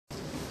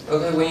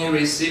Okay, when you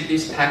receive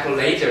this packet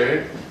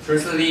later,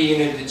 firstly you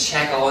need to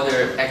check all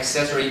the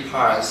accessory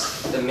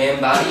parts, the main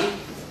body,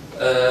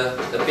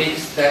 the big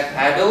step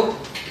paddle,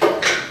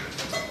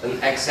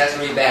 an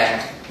accessory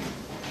bag.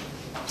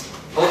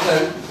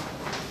 Open,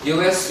 you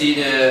will see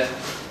the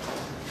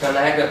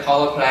connected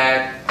power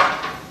plug,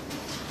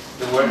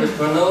 the water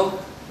funnel,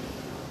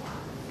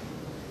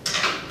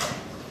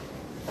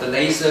 the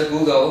laser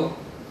Google,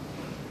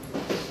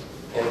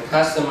 and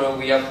customer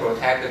will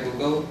protect the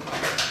Google.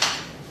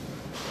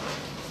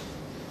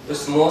 The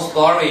small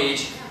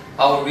storage,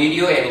 our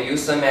video and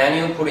user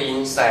manual put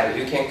inside.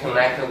 You can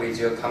connect with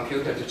your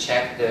computer to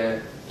check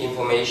the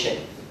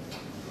information.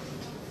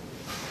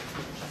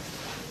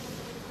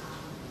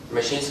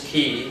 Machine's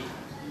key.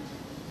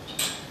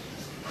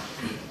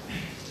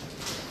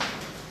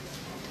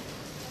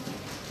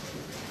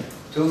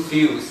 Two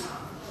fuse.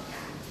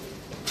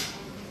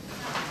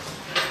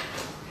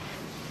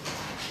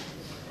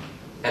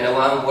 And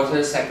one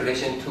water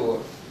circulation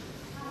tool.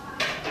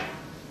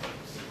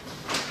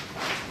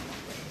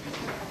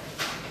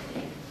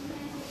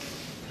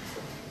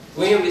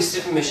 When you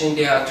receive the machine,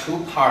 there are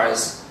two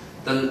parts: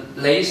 the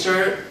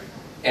laser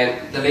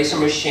and the laser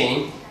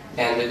machine,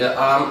 and the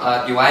arm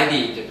are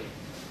divided.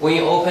 When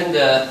you open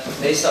the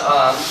laser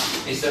arm,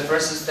 it's the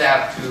first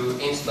step to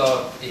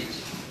install it.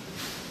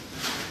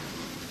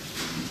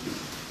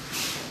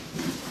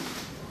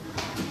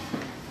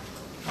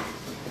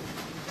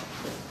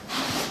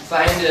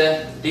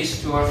 Find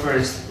this tool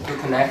first to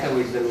connect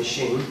with the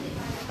machine.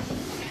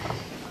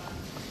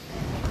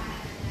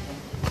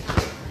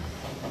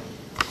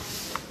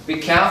 Be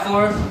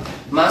careful,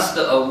 must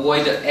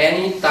avoid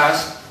any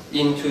dust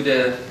into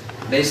the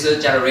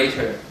laser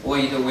generator, or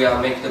it will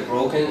make the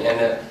broken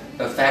and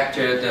affect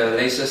the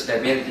laser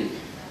stability.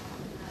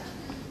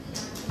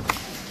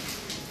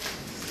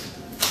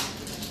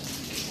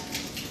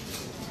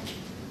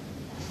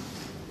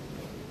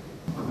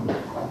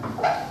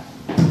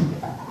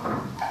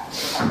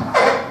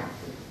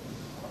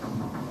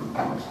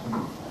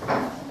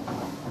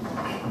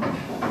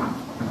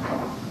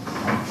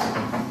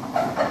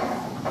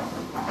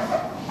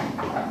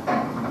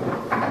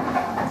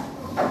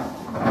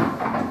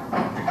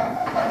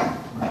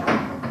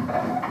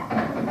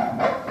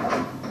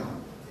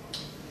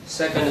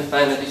 Second,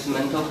 find this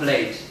mantle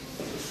plate,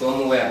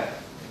 firmware.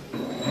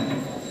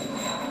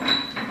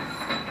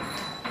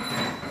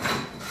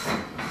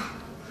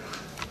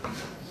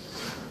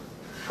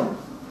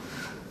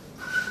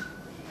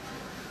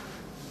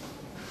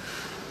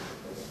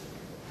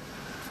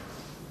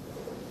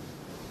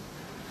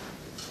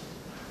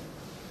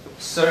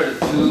 Third,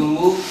 to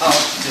move out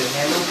the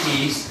handle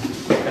piece,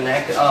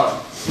 connect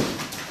on.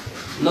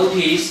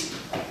 Notice,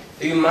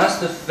 you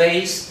must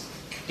face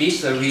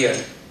this rear.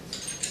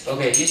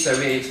 Okay, this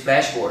area is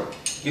flashboard.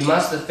 You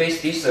must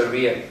face this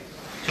area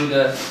to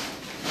the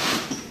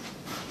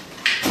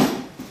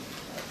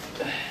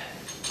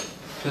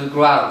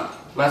ground.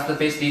 Must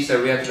face this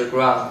area to the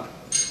ground.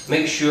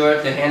 Make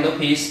sure the handle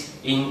piece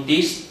in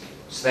this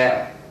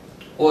cell,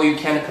 or you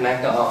can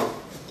connect on.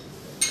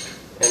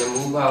 And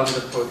move out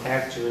the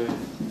protector.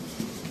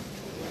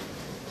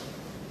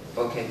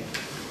 Okay.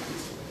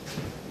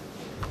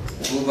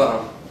 Move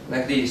on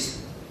like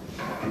this.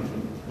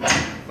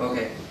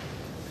 Okay.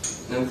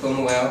 Then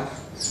firmware.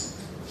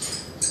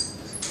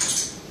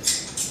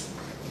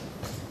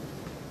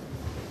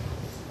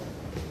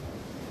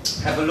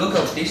 Have a look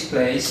at this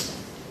place.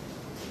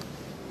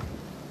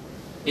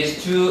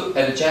 Is to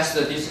adjust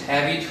this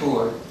heavy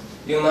tool.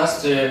 You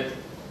must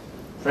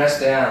press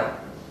down.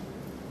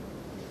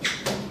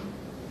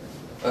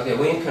 Okay,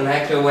 when you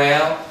connect the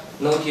wire,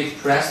 notice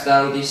press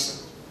down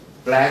this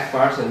black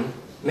button.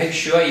 Make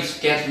sure it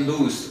gets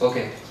loose.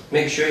 Okay,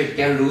 make sure it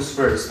gets loose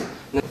first.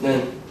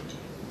 Then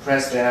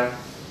press down,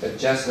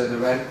 adjust the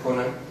right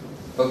corner.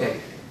 Okay,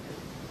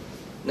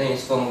 then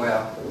it's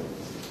firmware.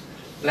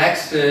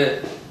 Next,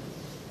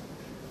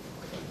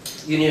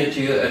 you need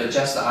to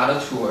adjust the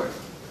other tool.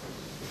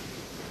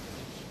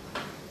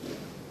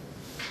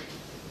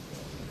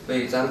 For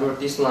example,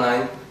 this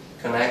line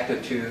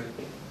connected to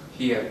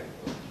here.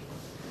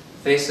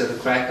 Face the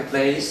correct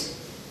place.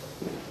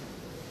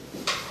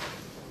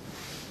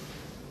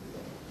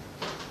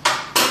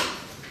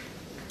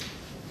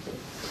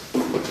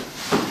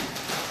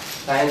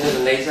 Find the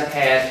laser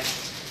head.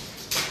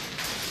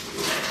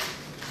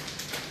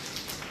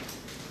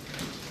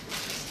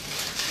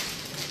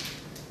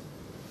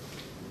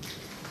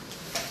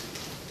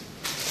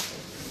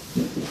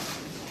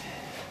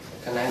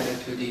 Connect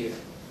it to the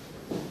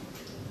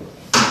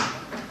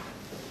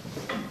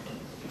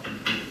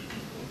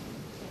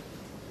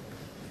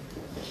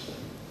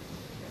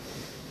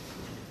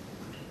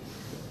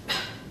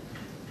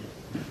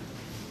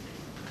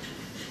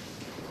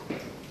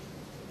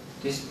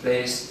this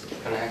place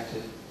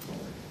connected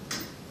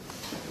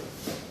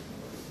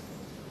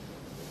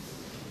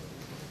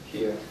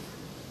here.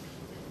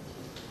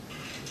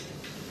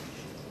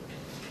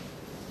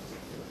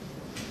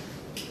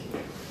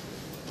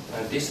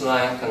 And this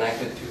line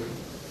connected to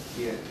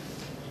here.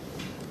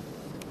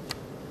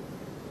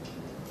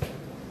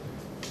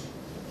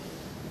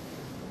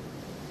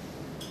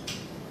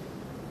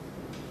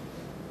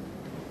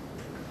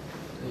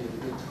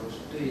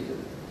 对的。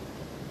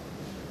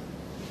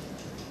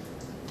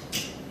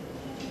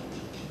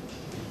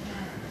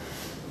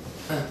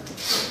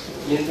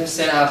In the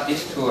setup,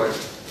 this tool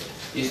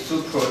is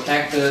to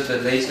protect the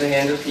laser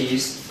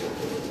handpiece.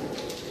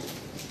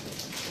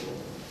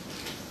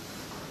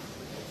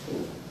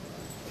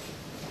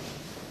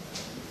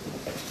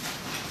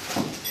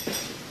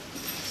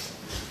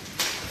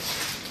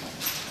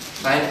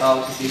 Find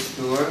out this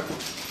tool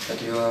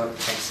at your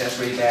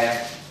accessory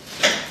bag.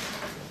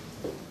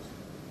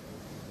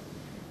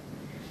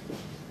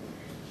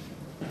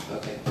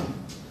 Okay.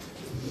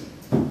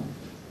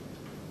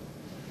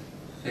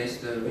 Face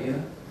the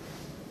rear.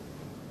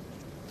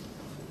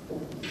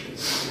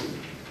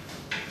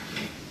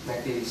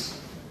 Like this.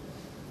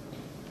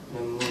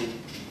 Then move.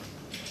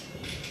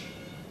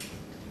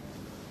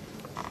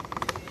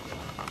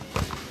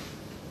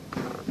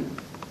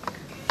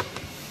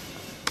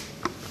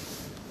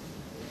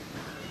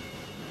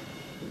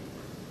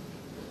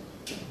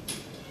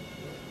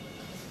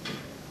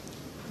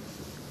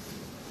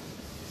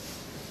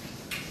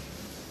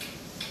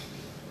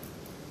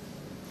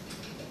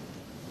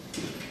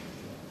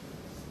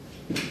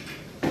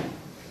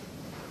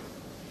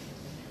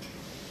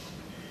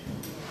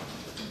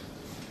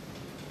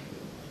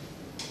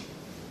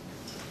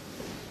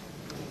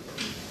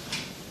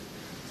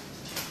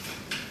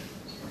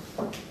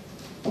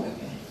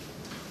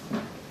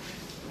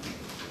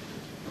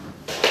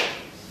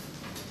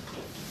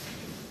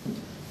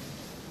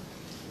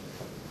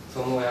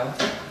 Foam well.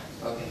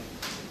 Okay.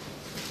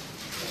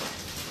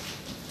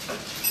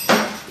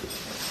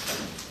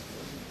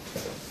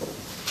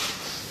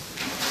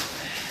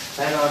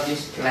 Find out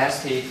this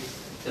plastic,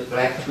 the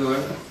black tool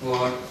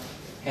for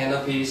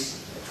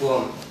handlepiece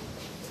foam.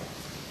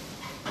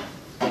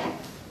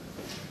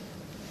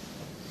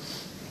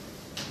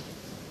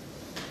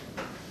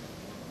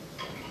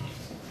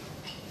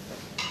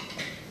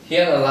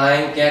 Here the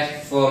line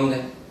gets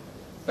formed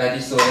by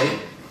this way,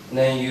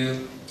 then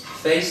you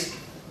face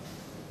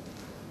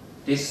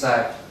this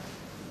side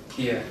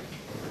here,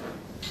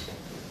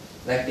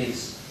 like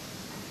this.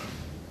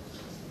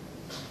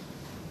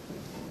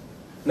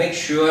 Make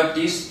sure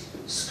this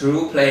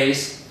screw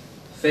place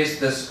face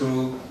the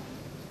screw.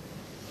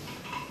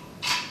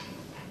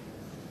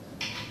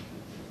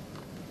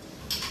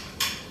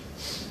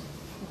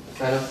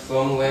 Kind of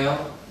firm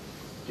well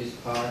this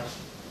part,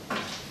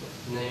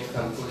 and then you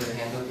can put the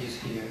handle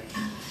piece here.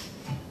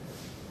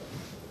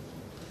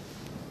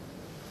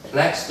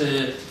 Next,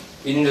 you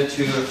need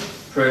to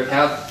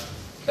prepare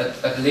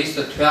at least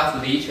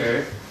 12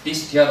 liter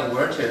distilled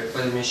water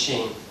for the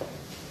machine.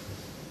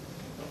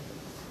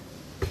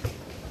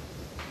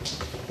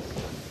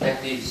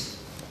 Like this.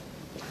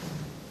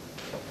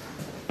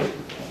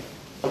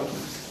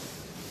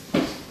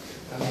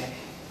 Okay.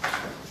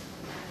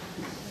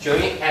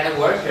 During add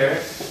water,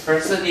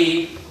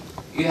 firstly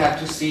you have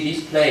to see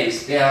this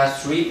place. There are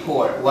 3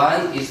 ports.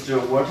 One is the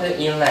water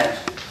inlet,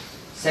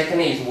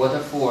 second is water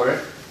ford,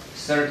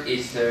 third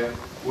is the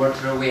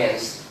water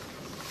vents.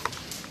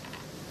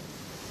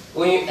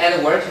 When you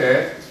add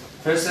water,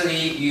 firstly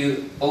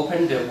you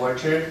open the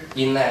water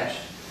inlet.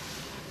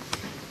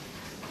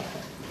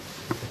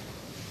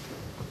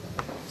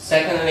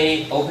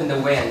 Secondly, open the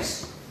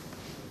vents.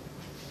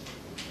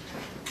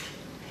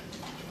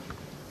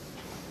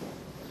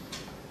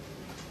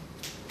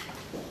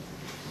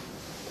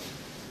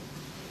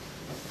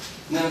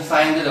 Then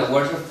find the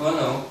water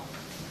funnel.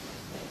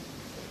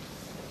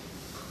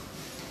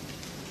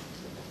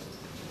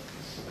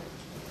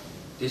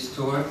 This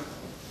tool.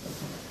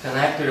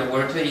 Connect to the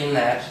water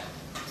inlet.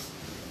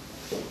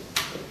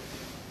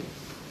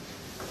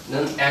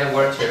 Then add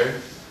water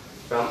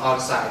from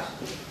outside.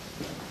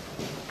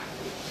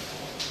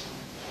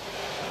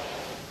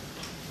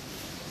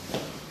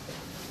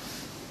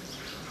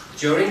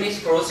 During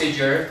this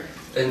procedure,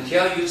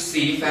 until you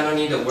see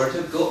finally the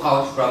water go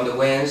out from the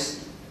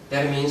vents,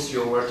 that means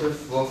your water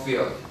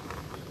fulfilled.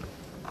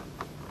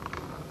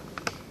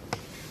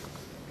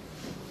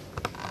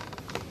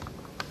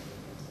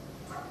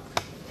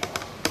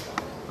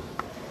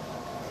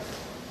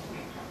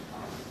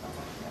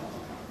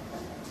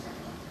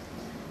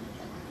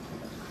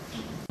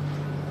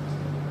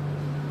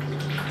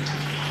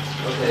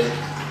 Okay,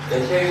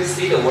 until you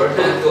see the water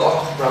go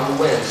out from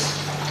the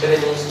vents, that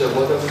means the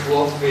water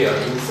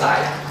fulfilled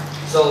inside.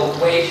 So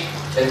wait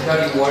until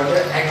the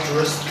water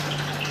exhausts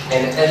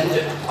and end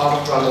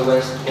out from the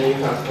vents, and you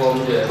can form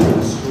the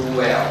screw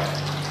well.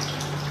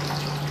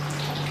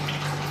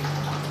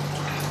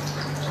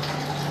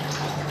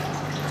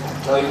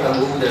 Now you can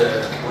move the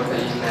water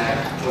inlet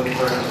move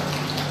further.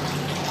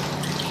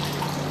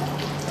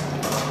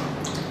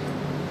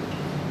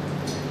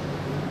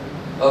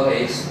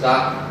 Okay, it's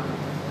stuck.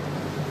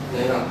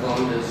 Then you can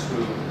form the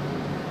screw.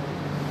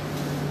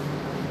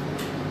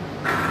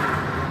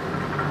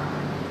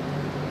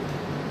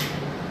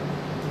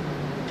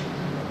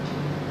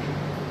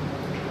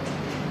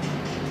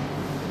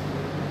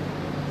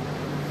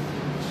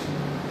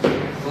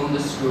 Form the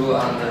screw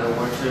on the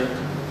water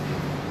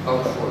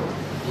outward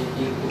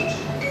input.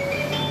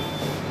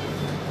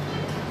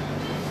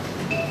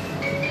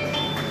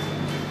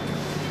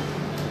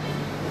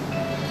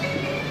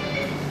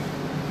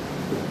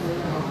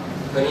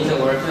 turning the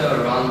water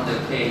around the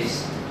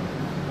case.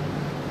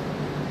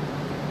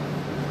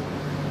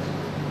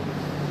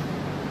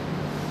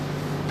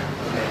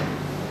 Okay.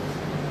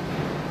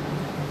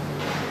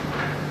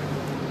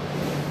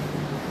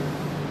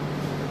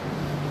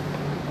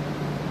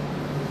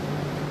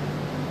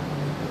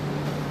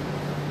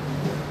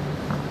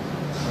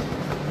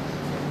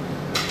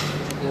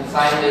 Then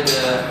find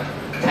the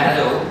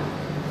paddle.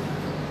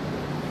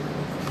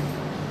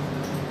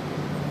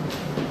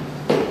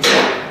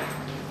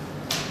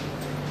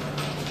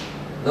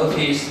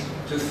 Notice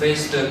to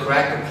face the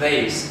correct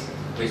place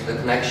with the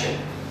connection.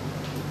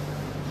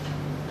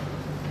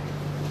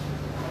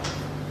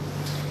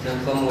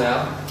 Then firm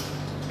well.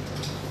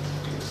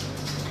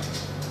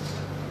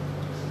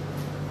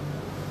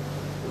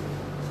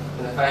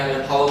 And find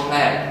the power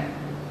plug.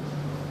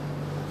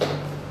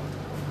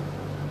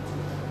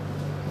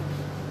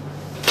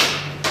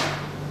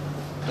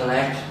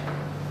 Connect.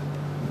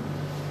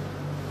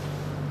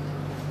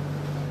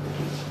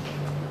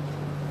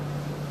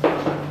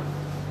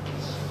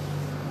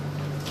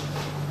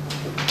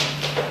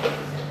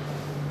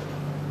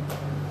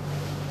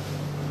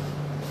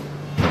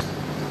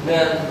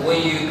 Then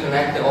when you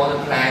connect all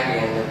the plug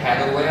and the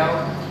paddle well,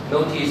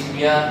 notice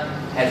here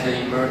has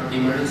the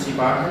emergency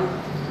button.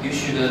 You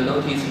should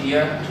notice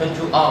here turn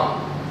to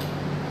on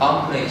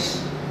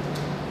place,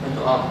 turn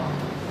to on.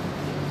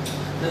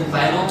 Then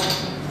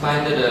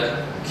find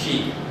the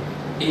key,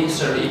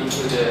 insert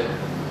into the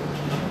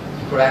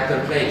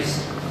correct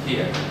place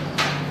here.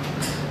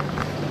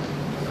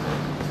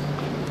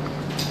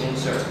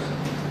 Insert.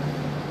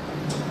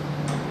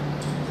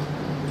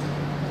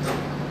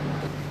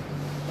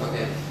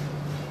 Okay.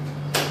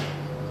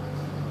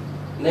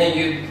 Then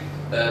you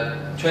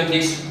turn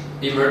this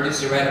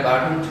emergency red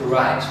button to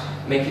right,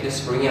 make it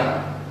spring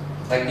on,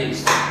 like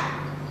this.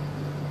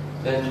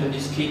 Then turn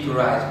this key to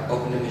right,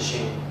 open the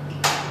machine.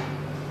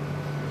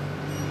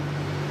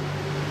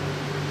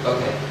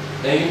 Okay.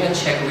 Then you can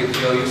check with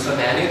your user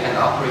manual and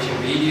operation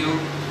video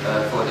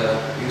for the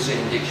user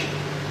indication.